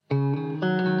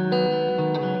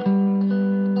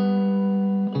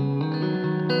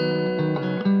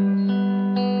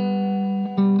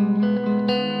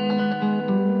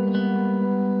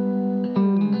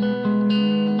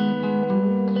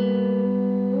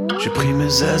J'ai pris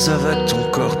mes aises avec ton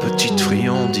corps, petite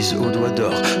friandise aux doigts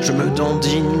d'or. Je me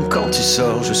dandine quand tu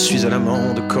sors, je suis à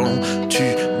l'amende quand tu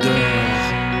dors.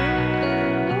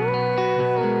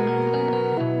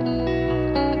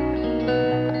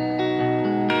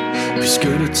 Puisque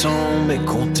le temps m'est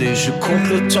compté, je compte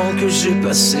le temps que j'ai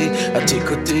passé à tes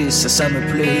côtés, ça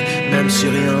me plaît, même si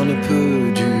rien ne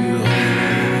peut durer.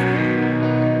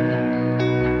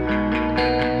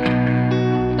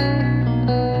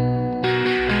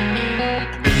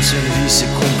 Une seule vie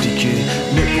c'est compliqué,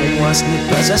 mais pour moi ce n'est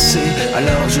pas assez.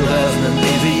 Alors je rêve même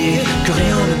éveillé que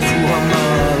rien ne pourra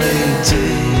m'arrêter.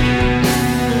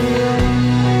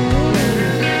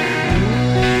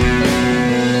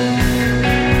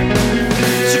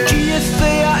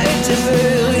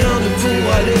 Rien ne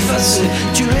pourra l'effacer.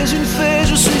 Tu es une fée,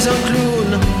 je suis un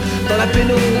clown dans la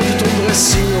pénombre de ton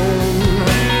dressing.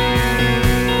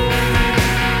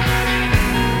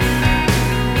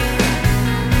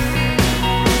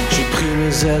 J'ai pris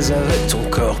mes aises avec ton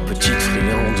corps, petite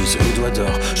friandise aux doigts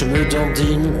d'or. Je me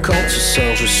dandine quand tu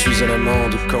sors, je suis à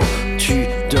l'amende quand tu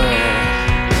dors.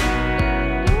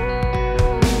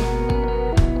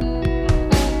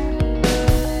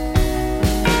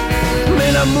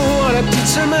 L'amour à la petite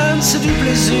semaine, c'est du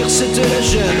plaisir, c'est de la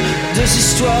gêne. Des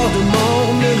histoires de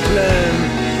mort me plaînent.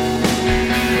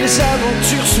 Les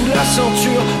aventures sous la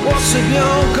ceinture, oh c'est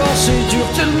bien quand c'est dur,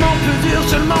 tellement plus dur,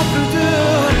 tellement plus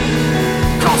dur.